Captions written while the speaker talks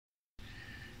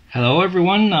Hello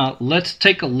everyone, let's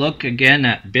take a look again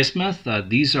at bismuth.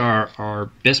 These are our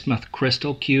bismuth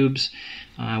crystal cubes.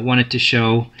 I wanted to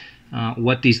show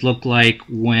what these look like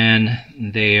when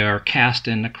they are cast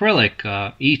in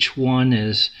acrylic. Each one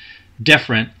is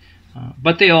different,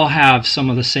 but they all have some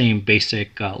of the same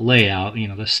basic layout,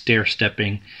 the stair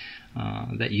stepping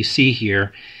that you see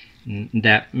here.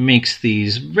 That makes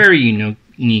these very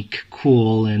unique,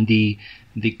 cool, and the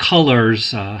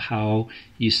colors, how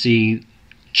you see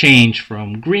change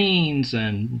from greens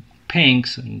and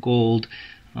pinks and gold.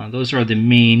 Those are the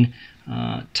main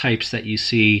types that you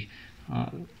see,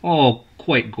 all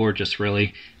quite gorgeous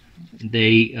really.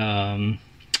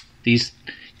 These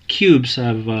cubes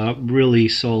have really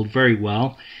sold very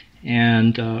well,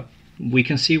 and we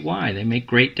can see why. They make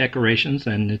great decorations,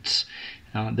 and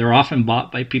they're often bought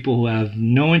by people who have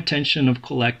no intention of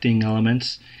collecting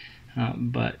elements,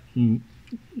 but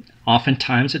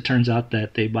oftentimes it turns out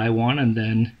that they buy one and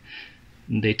then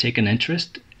they take an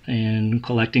interest in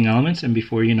collecting elements, and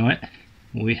before you know it,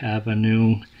 we have a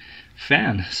new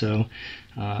fan. So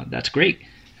that's great.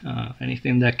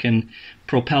 Anything that can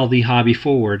propel the hobby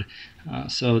forward.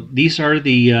 So these are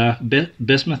the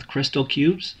bismuth crystal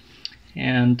cubes,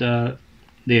 and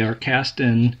they are cast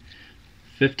in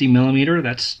 50 millimeter.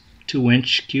 That's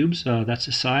 2-inch cubes. That's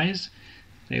the size.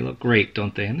 They look great,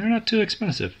 don't they? And they're not too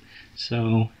expensive.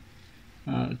 So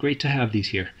great to have these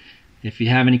here. If you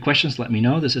have any questions, let me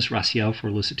know. This is Raciel for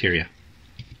Luciteria.